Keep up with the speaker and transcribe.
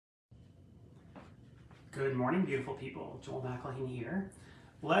Good morning, beautiful people. Joel McElhaney here.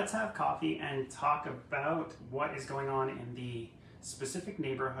 Let's have coffee and talk about what is going on in the specific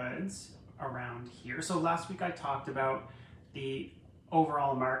neighborhoods around here. So last week I talked about the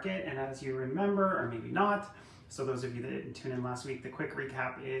overall market, and as you remember, or maybe not, so those of you that didn't tune in last week, the quick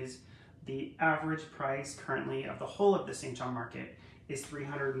recap is the average price currently of the whole of the St. John market is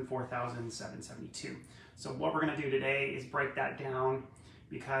 $304,772. So what we're going to do today is break that down,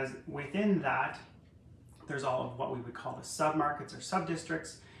 because within that there's all of what we would call the sub-markets or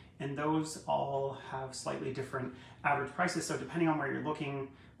sub-districts, and those all have slightly different average prices. So depending on where you're looking,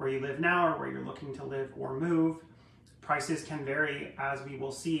 where you live now or where you're looking to live or move, prices can vary, as we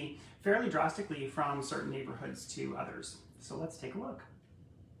will see, fairly drastically from certain neighborhoods to others. So let's take a look.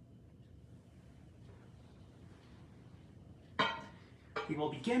 We will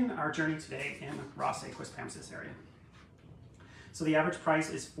begin our journey today in Rothesay-Quispamsis area. So the average price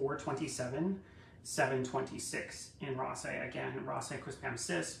is $427,726 in Rothesay. Again,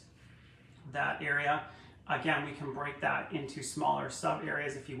 Rothesay-Quispamsis, that area. Again, we can break that into smaller sub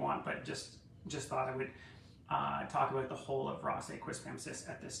areas if you want, but just thought I would talk about the whole of Rothesay-Quispamsis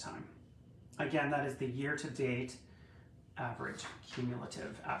at this time. Again, that is the year-to-date average,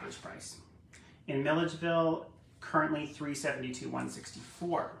 cumulative average price. In Milledgeville, currently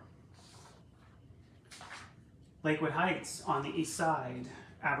 $372,164. Lakewood Heights on the east side,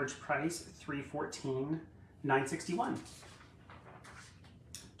 average price $314,961.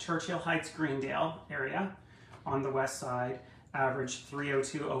 Churchill Heights, Greendale area on the west side, average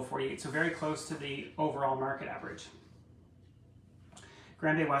 $302,048, so very close to the overall market average.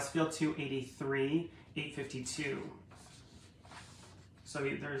 Grand Bay Westfield $283,852. So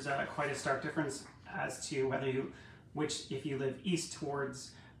there's quite a stark difference as to whether if you live east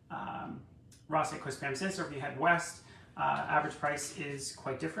towards Rothesay-Quispamsis, or if you head west, average price is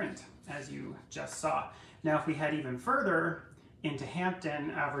quite different, as you just saw. Now, if we head even further into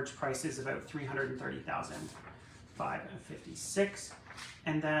Hampton, average price is about $330,556,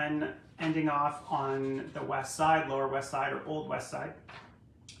 and then ending off on the west side, lower west side, or old west side,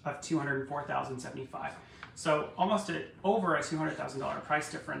 of $204,075. So almost over a $200,000 price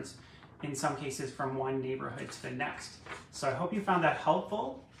difference in some cases from one neighborhood to the next. So I hope you found that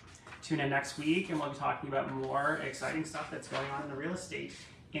helpful. Tune in next week and we'll be talking about more exciting stuff that's going on in the real estate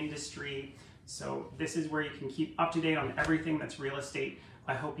industry. So this is where you can keep up to date on everything that's real estate.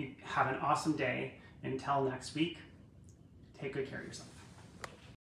 I hope you have an awesome day. Until next week, take good care of yourself.